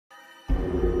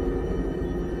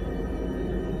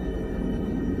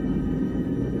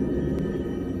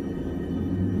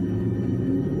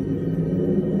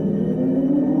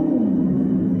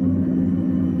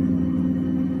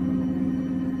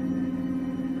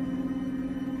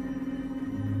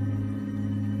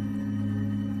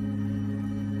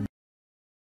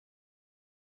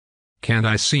Can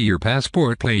I see your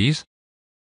passport, please?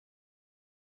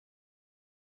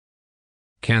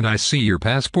 Can I see your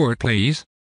passport, please?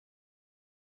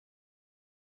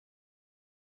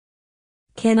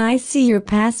 Can I see your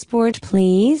passport,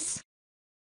 please?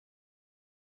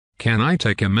 Can I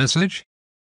take a message?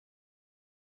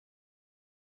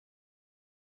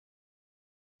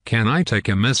 Can I take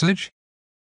a message?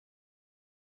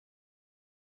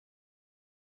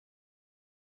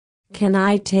 Can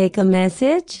I take a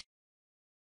message?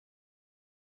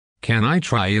 Can I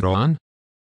try it on?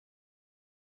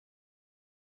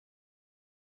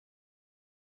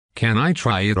 Can I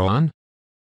try it on?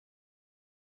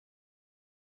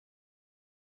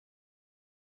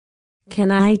 Can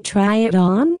I try it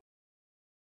on?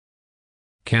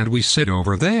 Can't we sit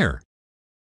over there?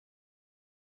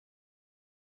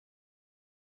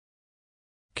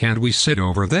 Can't we sit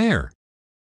over there?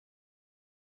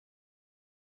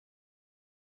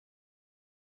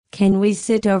 Can we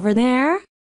sit over there?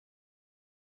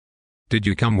 Did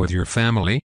you come with your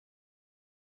family?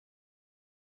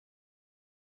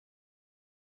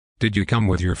 Did you come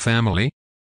with your family?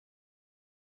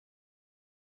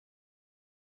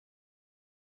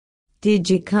 Did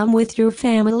you come with your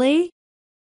family?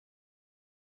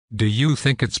 Do you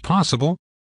think it's possible?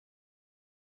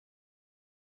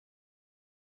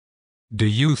 Do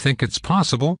you think it's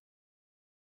possible?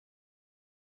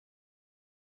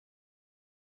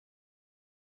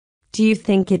 Do you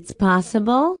think it's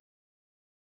possible?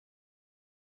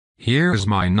 Here's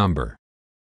my number.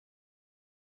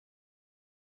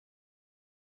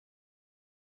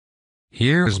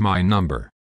 Here's my number.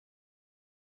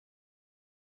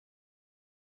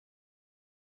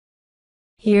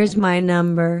 Here's my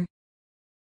number.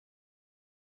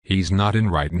 He's not in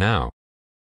right now.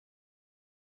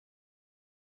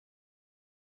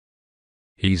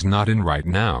 He's not in right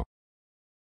now.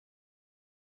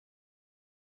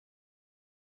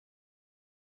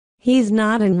 He's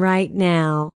not in right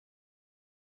now.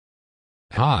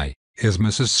 Hi, is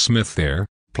Mrs. Smith there,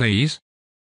 please?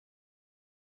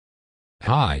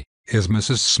 Hi, is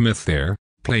Mrs. Smith there,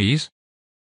 please?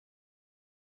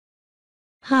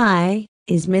 Hi,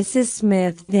 is Mrs.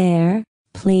 Smith there,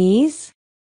 please?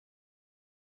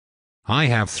 I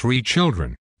have 3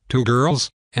 children, 2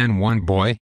 girls and 1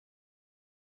 boy.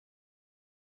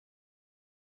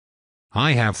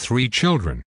 I have 3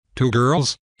 children, 2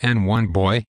 girls and 1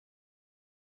 boy.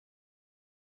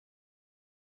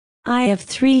 I have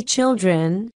 3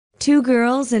 children, 2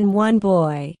 girls and 1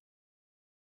 boy.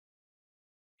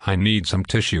 I need some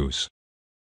tissues.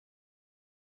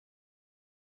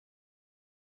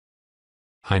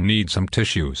 I need some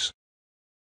tissues.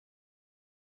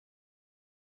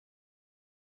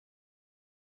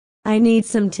 I need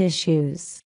some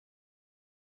tissues.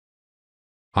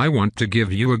 I want to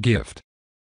give you a gift.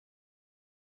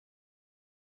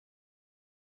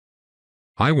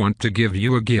 I want to give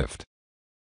you a gift.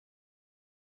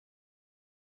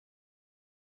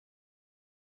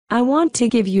 I want to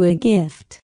give you a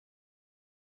gift.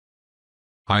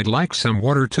 I'd like some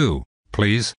water too,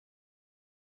 please.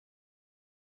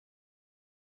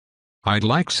 I'd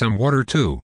like some water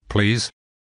too, please.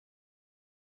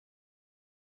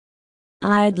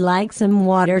 I'd like some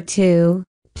water too,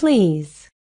 please.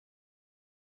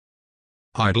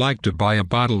 I'd like to buy a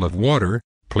bottle of water,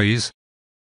 please.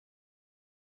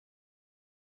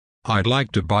 I'd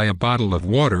like to buy a bottle of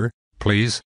water,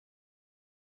 please.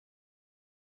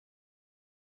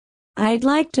 I'd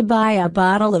like to buy a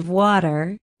bottle of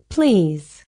water,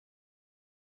 please.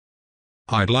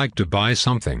 I'd like to buy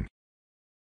something.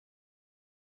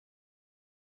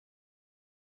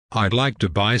 I'd like to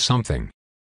buy something.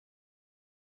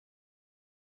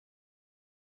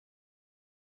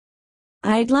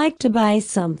 I'd like to buy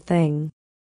something.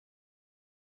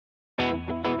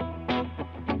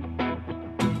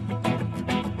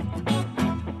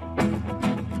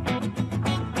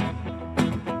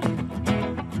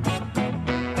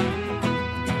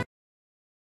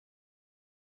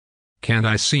 Can't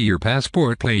I see your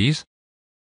passport, please?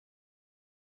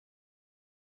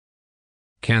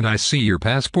 Can't I see your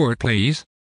passport, please?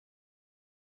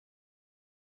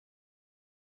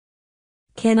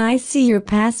 Can I see your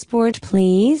passport,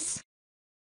 please?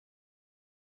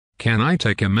 Can I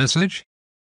take a message?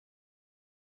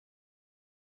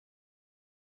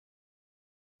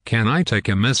 Can I take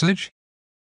a message?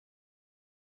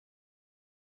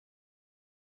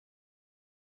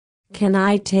 Can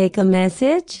I take a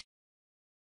message?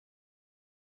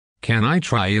 Can I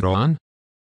try it on?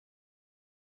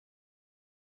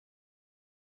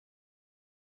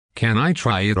 Can I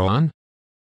try it on?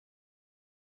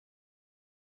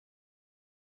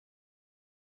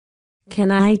 Can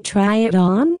I try it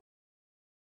on?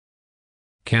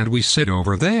 Can't we sit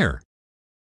over there?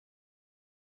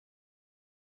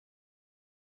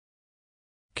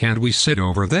 Can't we sit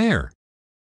over there?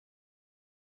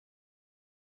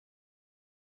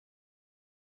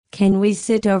 Can we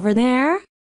sit over there?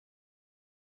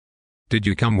 Did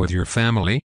you come with your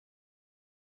family?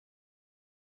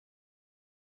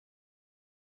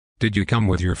 Did you come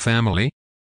with your family?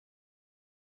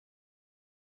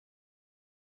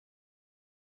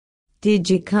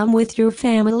 Did you come with your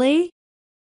family?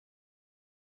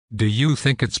 Do you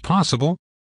think it's possible?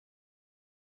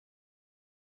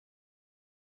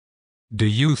 Do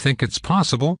you think it's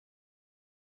possible?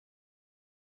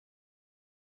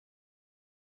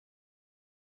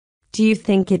 Do you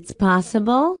think it's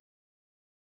possible?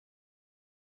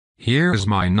 Here's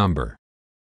my number.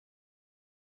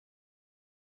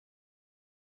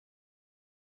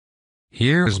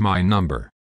 Here's my number.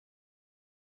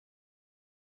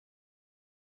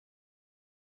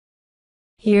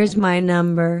 Here's my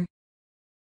number.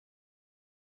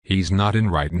 He's not in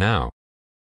right now.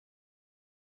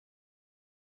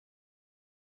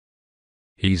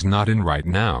 He's not in right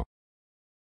now.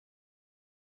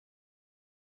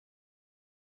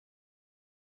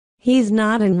 He's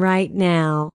not in right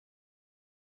now.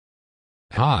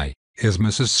 Hi, is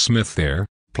Mrs. Smith there,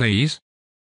 please?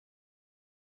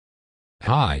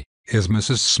 Hi, is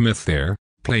Mrs. Smith there,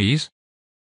 please?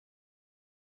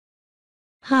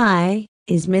 Hi,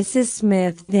 is Mrs.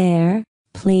 Smith there,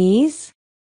 please?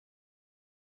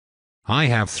 I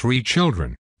have 3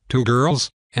 children, 2 girls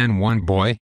and 1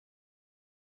 boy.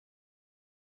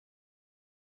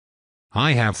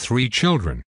 I have 3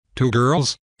 children, 2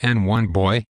 girls and 1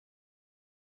 boy.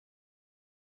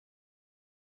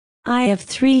 I have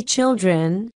 3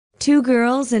 children, 2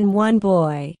 girls and 1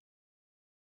 boy.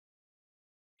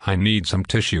 I need some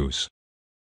tissues.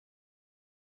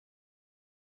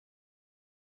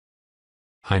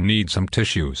 I need some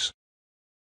tissues.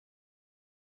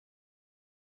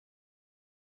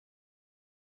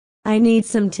 I need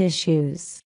some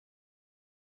tissues.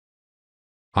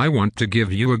 I want to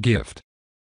give you a gift.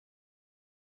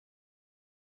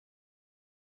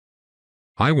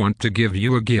 I want to give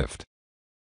you a gift.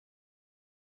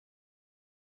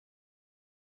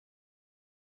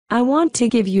 I want to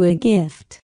give you a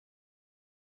gift.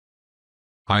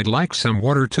 I'd like some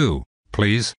water too,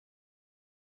 please.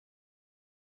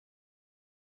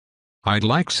 I'd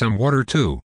like some water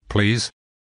too, please.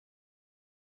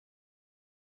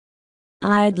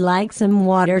 I'd like some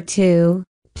water too,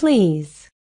 please.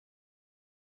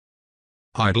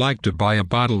 I'd like to buy a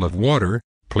bottle of water,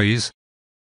 please.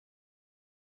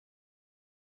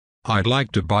 I'd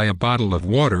like to buy a bottle of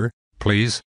water,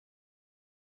 please.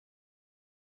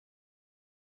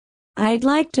 I'd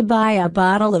like to buy a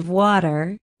bottle of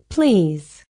water,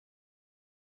 please.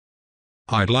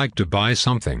 I'd like to buy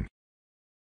something.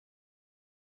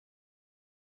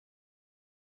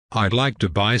 I'd like to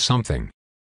buy something.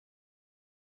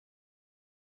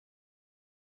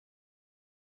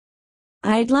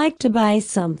 I'd like to buy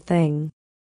something.